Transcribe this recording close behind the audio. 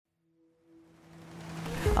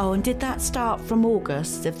Oh, and did that start from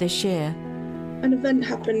August of this year? An event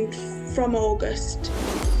happened from August.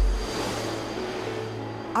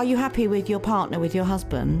 Are you happy with your partner, with your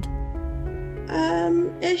husband?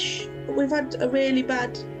 Ish. We've had a really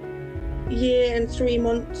bad year and 3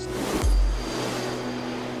 months.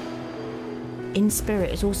 In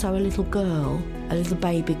spirit is also a little girl, a little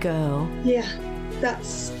baby girl. Yeah,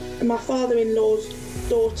 that's my father-in-law's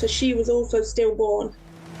daughter. She was also stillborn.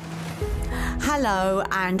 Hello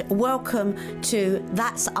and welcome to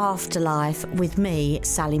That's Afterlife with me,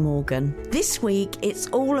 Sally Morgan. This week it's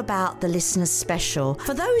all about the listener's special.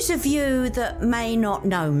 For those of you that may not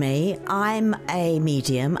know me, I'm a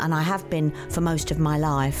medium and I have been for most of my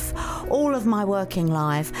life. All of my working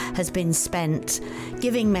life has been spent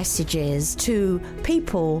giving messages to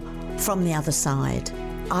people from the other side.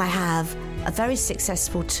 I have a very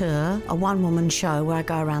successful tour, a one-woman show where I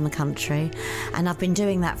go around the country, and I've been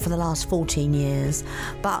doing that for the last 14 years.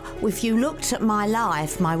 But if you looked at my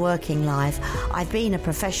life, my working life, I've been a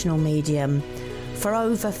professional medium for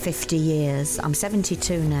over 50 years. I'm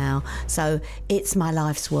 72 now, so it's my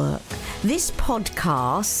life's work. This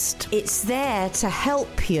podcast, it's there to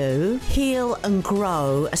help you heal and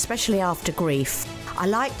grow, especially after grief. I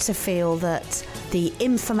like to feel that the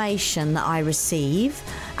information that I receive,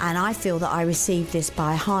 and I feel that I receive this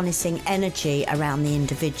by harnessing energy around the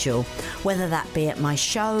individual, whether that be at my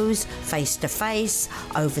shows, face-to-face,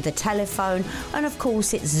 over the telephone, and of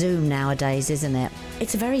course it's Zoom nowadays, isn't it?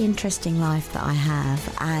 It's a very interesting life that I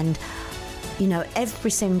have, and you know,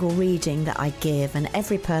 every single reading that I give and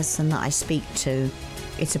every person that I speak to,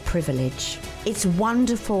 it's a privilege. It's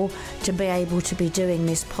wonderful to be able to be doing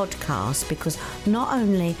this podcast because not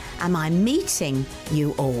only am I meeting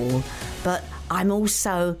you all, but I'm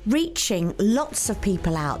also reaching lots of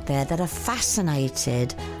people out there that are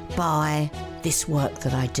fascinated by this work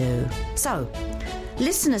that I do. So,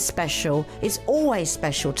 listener special is always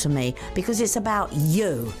special to me because it's about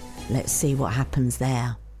you. Let's see what happens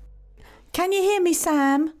there. Can you hear me,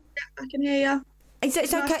 Sam? Yeah, I can hear you. It's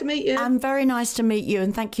nice okay. to meet you. I'm very nice to meet you,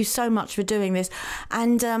 and thank you so much for doing this.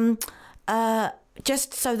 And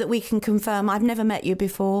just so that we can confirm, I've never met you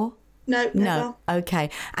before. No, never. No,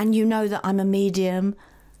 okay. And you know that I'm a medium.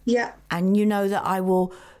 Yeah. And you know that I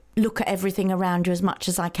will look at everything around you as much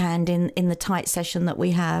as I can in the tight session that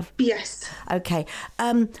we have. Yes. Okay.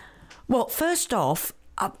 Well, first off,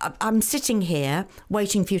 I'm sitting here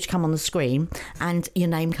waiting for you to come on the screen and your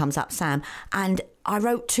name comes up, Sam, and I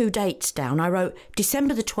wrote 2 dates down. I wrote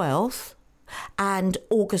December the 12th and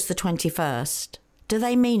August the 21st. Do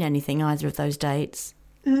they mean anything, either of those dates?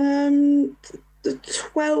 The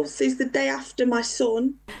 12th is the day after my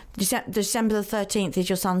son. December the 13th is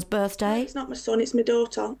your son's birthday? No, it's not my son, it's my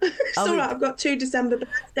daughter. It's all right, I've got 2 December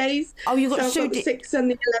birthdays. Oh, you've got so I've got the 6th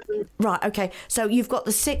and the 11th. Right, okay. So you've got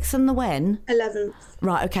the 6th and the when? 11th.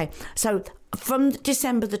 Right, okay. So from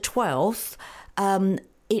December the 12th,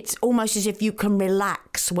 it's almost as if you can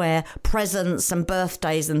relax where presents and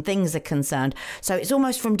birthdays and things are concerned. So it's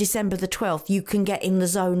almost from December the 12th, you can get in the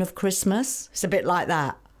zone of Christmas. It's a bit like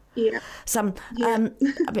that. Yeah.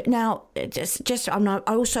 But now, I'm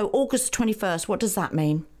also August 21st. What does that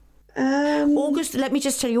mean? August. Let me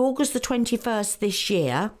just tell you, August the 21st this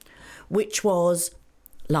year, which was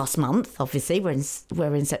last month. Obviously,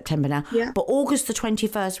 we're in September now. Yeah. But August the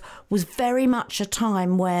 21st was very much a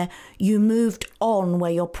time where you moved on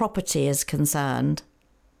where your property is concerned,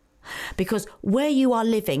 because where you are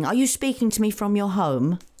living. Are you speaking to me from your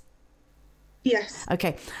home? Yes.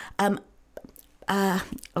 Okay.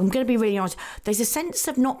 I'm going to be really honest. There's a sense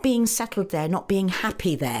of not being settled there, not being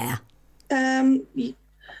happy there. There's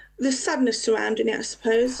sadness surrounding it, I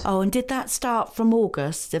suppose. Oh, and did that start from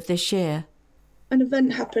August of this year? An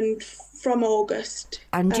event happened from August.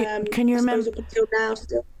 And can you remember? Up until now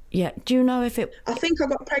still. Yeah. Do you know if it... I think I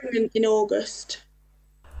got pregnant in August.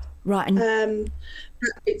 Right. And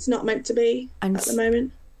it's not meant to be at the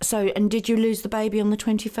moment. So, and did you lose the baby on the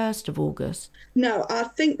 21st of August? No, I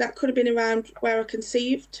think that could have been around where I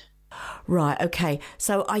conceived. Right, okay.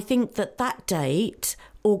 So I think that date,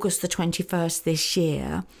 August the 21st this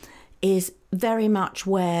year, is very much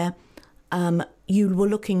where you were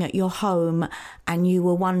looking at your home and you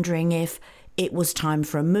were wondering if it was time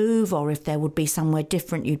for a move or if there would be somewhere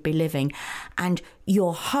different you'd be living. And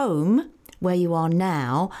your home, where you are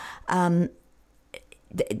now,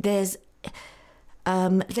 there's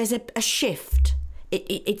a shift.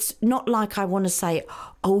 It's not like I want to say,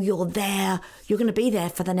 oh, you're going to be there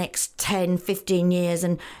for the next 10, 15 years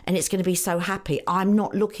and it's going to be so happy. I'm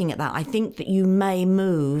not looking at that. I think that you may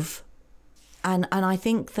move. And I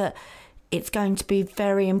think that it's going to be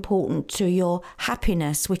very important to your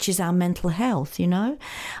happiness, which is our mental health, you know.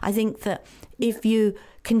 I think that if you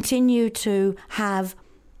continue to have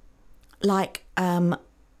like a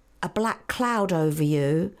black cloud over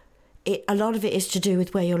you, a lot of it is to do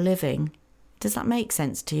with where you're living. Does that make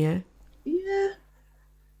sense to you? Yeah,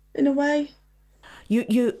 in a way.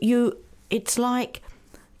 It's like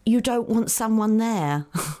you don't want someone there.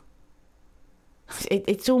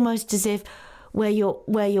 It's almost as if where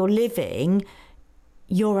you're living,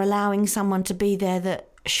 you're allowing someone to be there that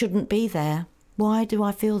shouldn't be there. Why do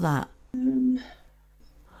I feel that?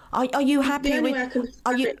 Are you happy with?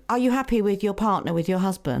 Are you happy with your partner, with your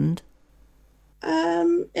husband?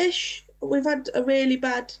 Ish. We've had a really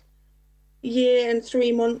bad year and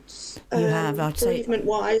 3 months. You have, I'd say,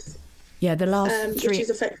 bereavement-wise. Yeah, the last which has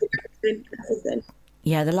affected everything.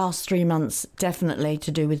 Yeah, the last 3 months definitely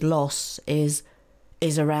to do with loss is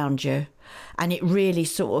around you, and it really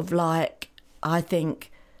sort of like, I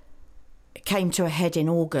think, came to a head in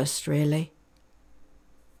August, really.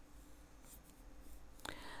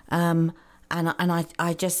 And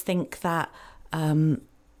I just think that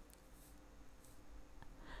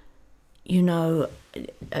you know,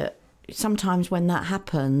 sometimes when that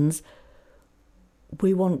happens,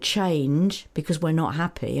 we want change because we're not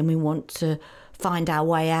happy, and we want to find our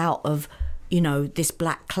way out of, you know, this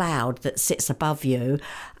black cloud that sits above you.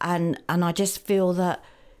 And I just feel that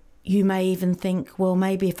you may even think, well,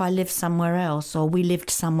 maybe if I lived somewhere else, or we lived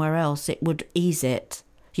somewhere else, it would ease it.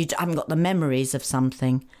 You haven't got the memories of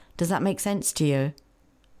something. Does that make sense to you?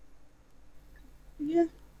 Yeah.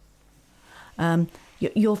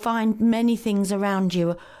 You'll find many things around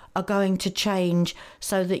you are going to change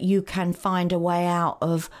so that you can find a way out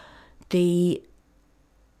of the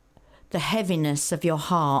heaviness of your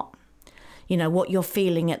heart. You know, what you're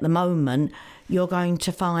feeling at the moment, you're going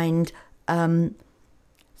to find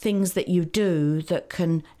things that you do that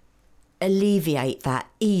can alleviate that,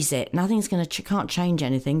 ease it. Nothing's can't change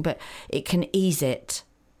anything, but it can ease it.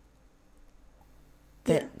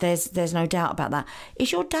 There's no doubt about that.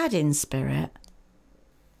 Is your dad in spirit?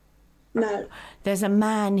 No. There's a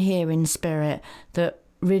man here in spirit that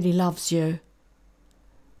really loves you.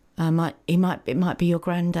 It might be your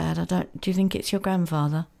granddad. Do you think it's your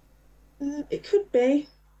grandfather? It could be.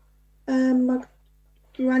 My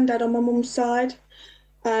granddad on my mum's side.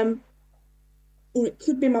 Or it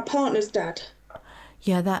could be my partner's dad.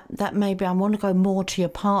 Yeah, that maybe. I want to go more to your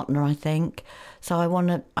partner, I think. So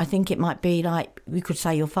I think it might be like, we could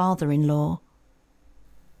say your father-in-law.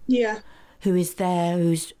 Yeah. Who is there,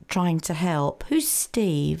 who's trying to help. Who's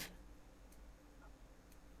Steve?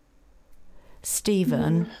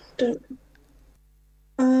 Stephen?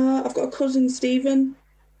 I've got a cousin, Stephen.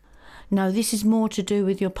 No, this is more to do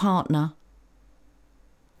with your partner.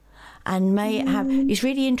 And may it have... It's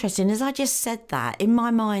really interesting. As I just said that, in my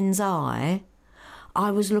mind's eye, I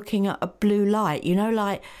was looking at a blue light. You know,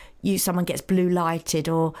 like someone gets blue lighted,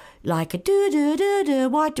 or like a do-do-do-do.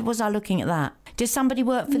 Why was I looking at that? Does somebody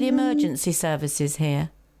work for the emergency services here?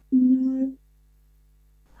 No.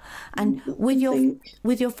 And with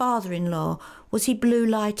your father-in-law, was he blue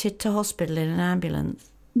lighted to hospital in an ambulance?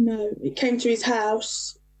 No, it came to his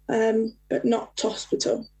house, but not to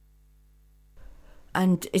hospital.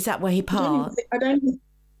 And is that where he passed? I don't.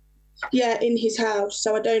 Yeah, in his house.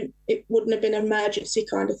 So it wouldn't have been an emergency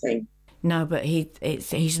kind of thing. No, but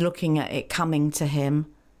he's looking at it coming to him,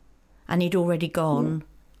 and he'd already gone.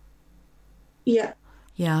 Yeah.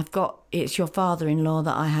 Yeah, it's your father-in-law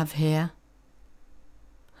that I have here.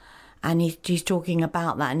 And he's talking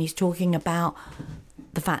about that, and he's talking about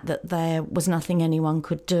the fact that there was nothing anyone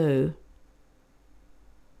could do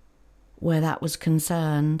where that was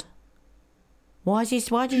concerned. Why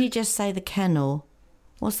did he just say the kennel?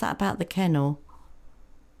 What's that about the kennel?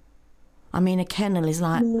 I mean, a kennel is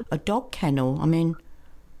like a dog kennel. I mean...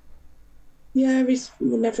 Yeah, we've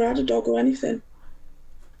never had a dog or anything.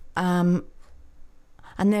 And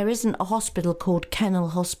there isn't a hospital called Kennel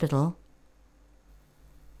Hospital?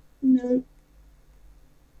 No.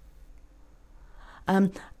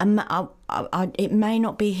 It may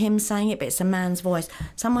not be him saying it, but it's a man's voice.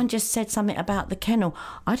 Someone just said something about the kennel.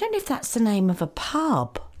 I don't know if that's the name of a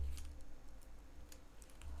pub.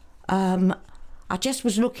 I just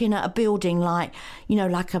was looking at a building like, you know,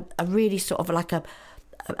 like a really sort of like a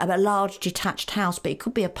large detached house, but it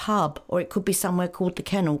could be a pub, or it could be somewhere called the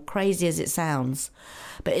Kennel, crazy as it sounds.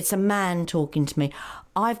 But it's a man talking to me.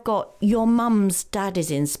 I've got your mum's dad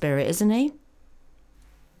is in spirit, isn't he?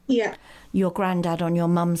 Yeah. Your granddad on your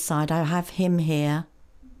mum's side, I have him here.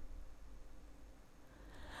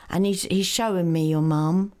 And he's showing me your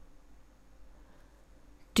mum.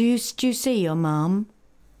 Do you see your mum?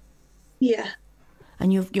 Yeah.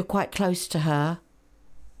 And you're quite close to her?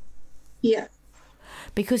 Yeah.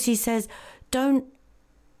 Because he says, don't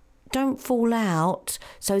fall out.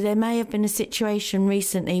 So there may have been a situation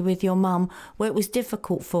recently with your mum where it was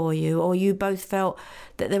difficult for you, or you both felt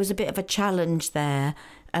that there was a bit of a challenge there.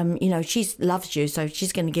 She loves you, so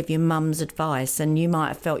she's going to give you mum's advice, and you might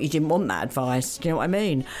have felt you didn't want that advice. Do you know what I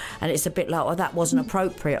mean? And it's a bit like, that wasn't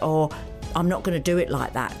appropriate, or I'm not going to do it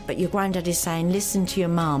like that. But your granddad is saying, listen to your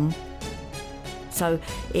mum. So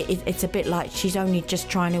it's a bit like she's only just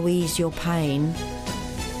trying to ease your pain.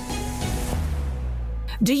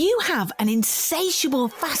 Do you have an insatiable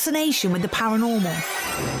fascination with the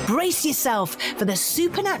paranormal? Brace yourself, for the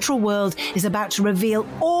supernatural world is about to reveal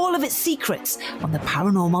all of its secrets on the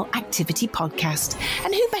Paranormal Activity podcast.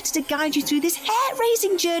 And who better to guide you through this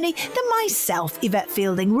hair-raising journey than myself, Yvette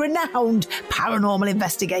Fielding, renowned paranormal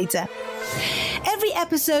investigator. Every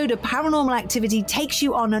episode of Paranormal Activity takes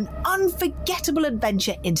you on an unforgettable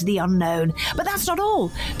adventure into the unknown. But that's not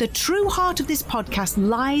all. The true heart of this podcast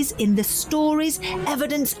lies in the stories,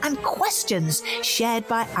 evidence and questions shared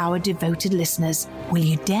by our devoted listeners. Will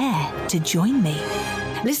you dare to join me?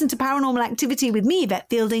 Listen to Paranormal Activity with me, Yvette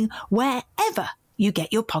Fielding, wherever you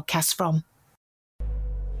get your podcasts from.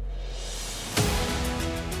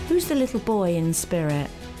 Who's the little boy in spirit?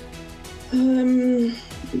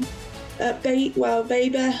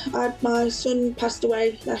 Baby. My son passed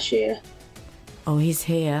away last year. Oh, he's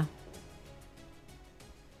here.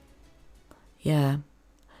 Yeah.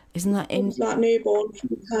 Isn't that He was like newborn.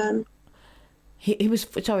 He was,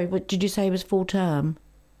 sorry, what did you say, he was full term?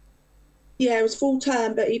 Yeah, it was full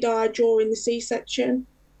term, but he died during the C-section.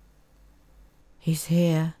 He's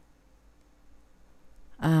here.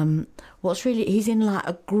 He's in like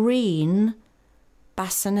a green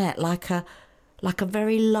bassinet, like a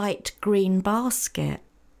very light green basket.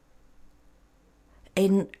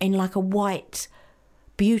 In like a white,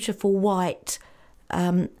 beautiful white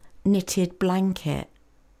knitted blanket.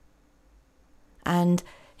 And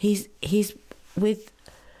he's with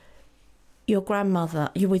your grandmother,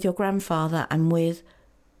 you're with your grandfather and with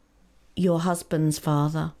your husband's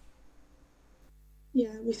father.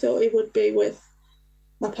 Yeah, we thought he would be with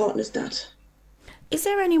my partner's dad. Is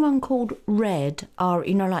there anyone called Red, or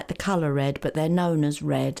like the colour red, but they're known as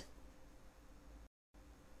Red?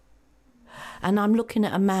 And I'm looking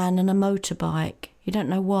at a man and a motorbike. You don't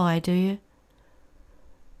know why, do you?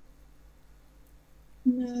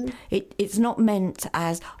 No. It's not meant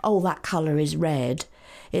as, that colour is red.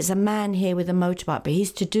 It's a man here with a motorbike, but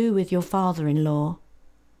he's to do with your father-in-law.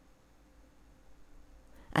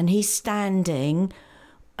 And he's standing,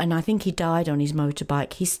 and I think he died on his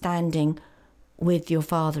motorbike, he's standing with your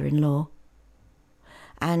father-in-law.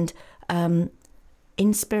 And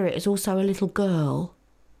in spirit is also a little girl,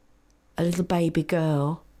 a little baby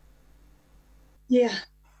girl. Yeah,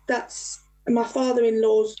 that's my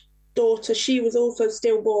father-in-law's daughter. She was also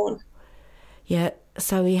stillborn. Yeah,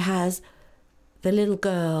 so he has the little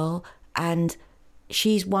girl, and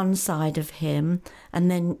she's one side of him, and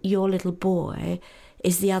then your little boy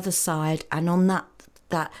is the other side, and on that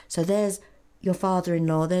so there's your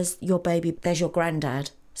father-in-law, there's your baby, there's your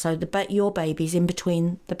granddad. So your baby's in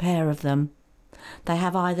between the pair of them. They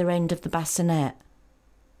have either end of the bassinet.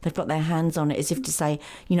 They've got their hands on it as if to say,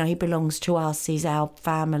 he belongs to us, he's our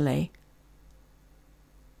family.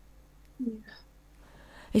 Yeah.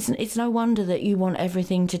 It's no wonder that you want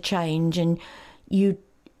everything to change, and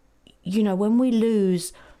when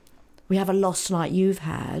we have a loss like you've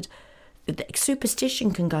had,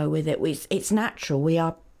 superstition can go with it. It's natural. We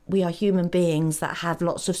are human beings that have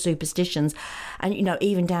lots of superstitions, and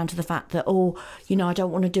even down to the fact that I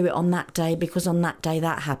don't want to do it on that day because on that day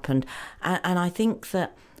that happened. And I think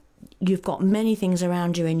that you've got many things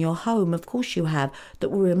around you in your home, of course you have, that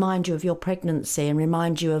will remind you of your pregnancy and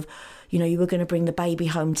remind you of you were going to bring the baby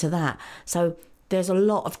home to that. So there's a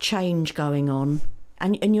lot of change going on,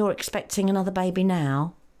 and you're expecting another baby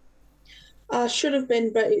now. I should have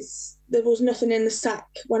been, but there was nothing in the sac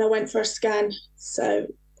when I went for a scan, so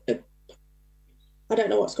I don't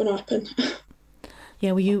know what's going to happen.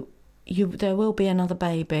 Yeah, well, there will be another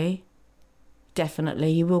baby.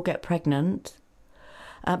 Definitely, you will get pregnant.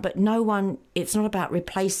 But it's not about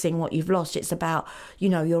replacing what you've lost. It's about,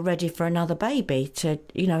 you're ready for another baby to,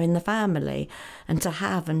 in the family, and to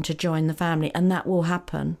have and to join the family, and that will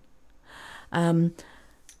happen. And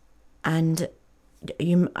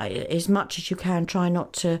you, as much as you can, try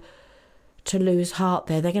not to lose heart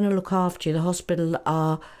there. They're going to look after you. The hospital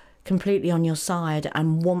are completely on your side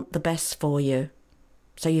and want the best for you.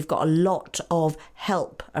 So you've got a lot of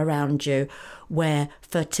help around you where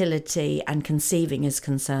fertility and conceiving is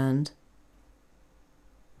concerned.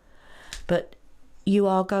 But you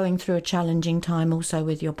are going through a challenging time also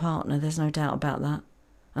with your partner. There's no doubt about that.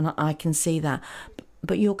 And I can see that.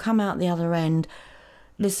 But you'll come out the other end.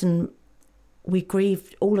 Listen, we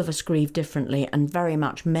grieve, all of us grieve differently, and very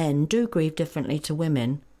much men do grieve differently to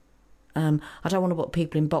women. I don't want to put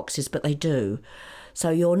people in boxes, but they do.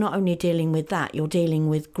 So you're not only dealing with that, you're dealing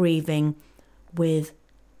with grieving with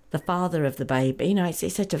the father of the baby. You know,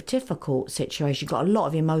 it's a difficult situation. You've got a lot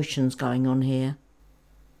of emotions going on here.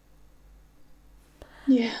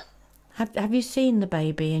 Yeah. Have you seen the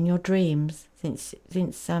baby in your dreams since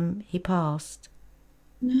he passed?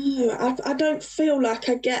 No, I don't feel like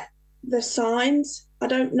I get the signs. I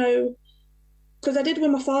don't know, because I did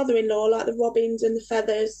with my father-in-law, like the robins and the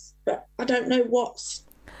feathers, but I don't know what's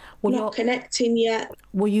not connecting yet.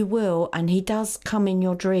 Well, you will, and he does come in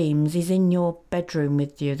your dreams. He's in your bedroom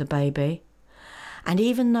with you, the baby. And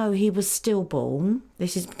even though he was stillborn,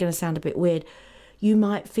 this is going to sound a bit weird, you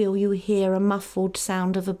might feel you hear a muffled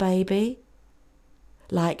sound of a baby.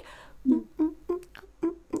 Like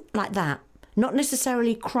that. Not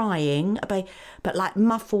necessarily crying, but like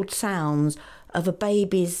muffled sounds of a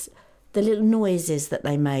baby's, the little noises that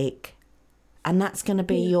they make. And that's going to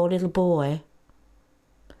be your little boy.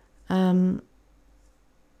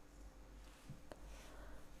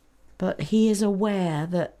 But he is aware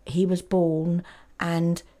that he was born,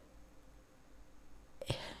 and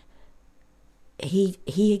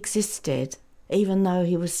he existed. Even though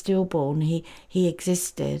he was stillborn, he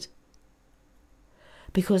existed.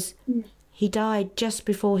 Because he died just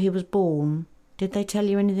before he was born. Did they tell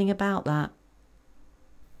you anything about that?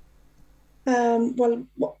 Well,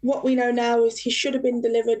 what we know now is he should have been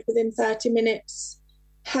delivered within 30 minutes.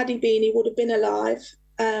 Had he been, he would have been alive.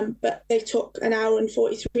 But they took an hour and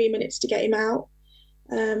 43 minutes to get him out.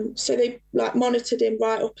 So they monitored him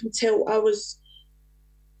right up until I was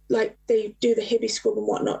they do the hibby scrub and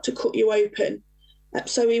whatnot to cut you open.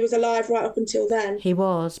 So he was alive right up until then. He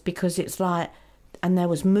was, because it's and there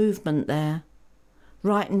was movement there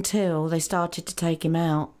right until they started to take him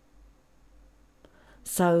out.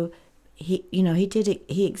 So he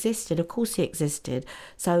existed. Of course he existed.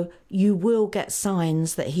 So you will get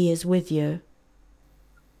signs that he is with you.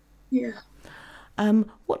 Yeah.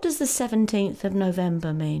 What does the 17th of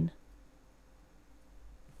November mean?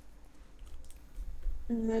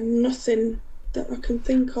 Nothing that I can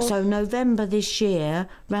think of. So November this year,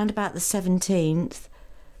 round about the 17th,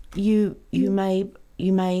 you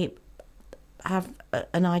may have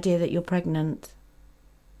an idea that you're pregnant.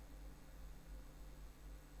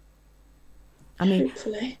 I mean,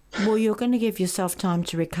 hopefully. Well, you're going to give yourself time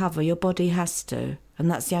to recover. Your body has to.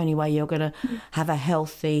 And that's the only way you're going to have a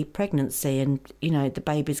healthy pregnancy, and, the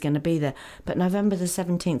baby's going to be there. But November the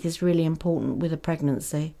 17th is really important with a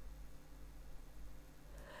pregnancy.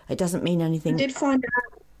 It doesn't mean anything. I did find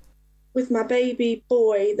out with my baby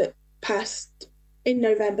boy that passed in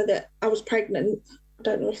November that I was pregnant. I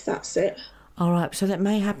don't know if that's it. All right, so that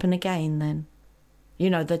may happen again then.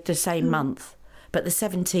 The same month. But the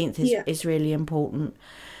 17th is really important.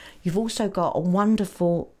 You've also got a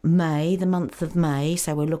wonderful May, the month of May,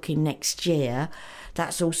 so we're looking next year.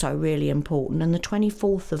 That's also really important. And the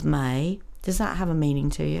 24th of May, does that have a meaning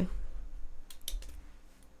to you?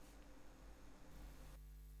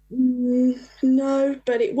 No,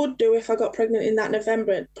 but it would do if I got pregnant in that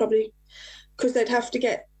November, probably, because they'd have to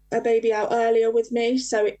get a baby out earlier with me,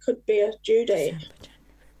 so it could be a due date. December,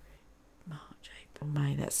 January, March, April,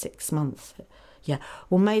 May, that's 6 months. Yeah,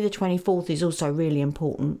 well, May the 24th is also really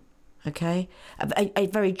important, okay? A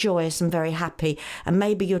very joyous and very happy, and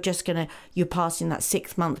maybe you're passing that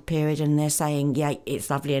 6 month period and they're saying, yeah, it's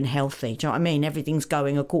lovely and healthy. Do you know what I mean? Everything's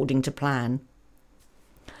going according to plan.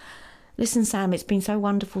 Listen, Sam, it's been so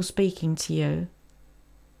wonderful speaking to you.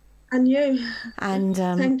 And you. And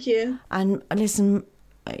thank you. And listen,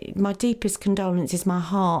 my deepest condolences. My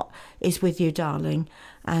heart is with you, darling.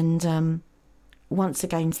 And once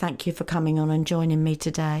again, thank you for coming on and joining me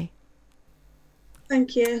today.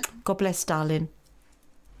 Thank you. God bless, darling.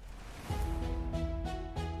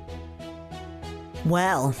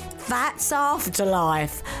 Well, that's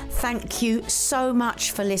Afterlife. Thank you so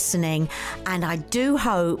much for listening, and I do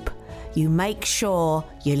hope you make sure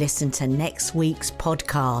you listen to next week's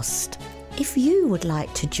podcast. If you would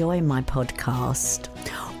like to join my podcast,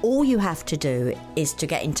 all you have to do is to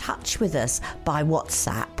get in touch with us by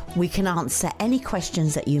WhatsApp. We can answer any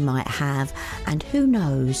questions that you might have, and who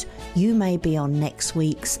knows, you may be on next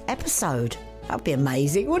week's episode. That'd be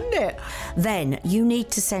amazing, wouldn't it? Then you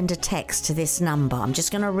need to send a text to this number. I'm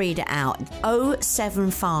just going to read it out.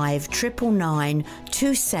 075 999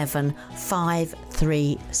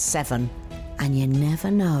 27537. And you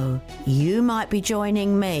never know, you might be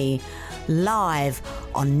joining me live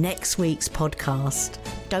on next week's podcast.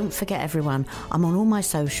 Don't forget, everyone, I'm on all my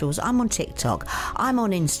socials. I'm on TikTok. I'm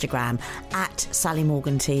on Instagram at Sally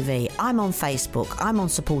Morgan TV. I'm on Facebook. I'm on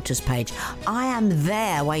supporters page. I am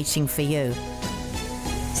there waiting for you.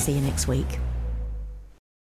 See you next week.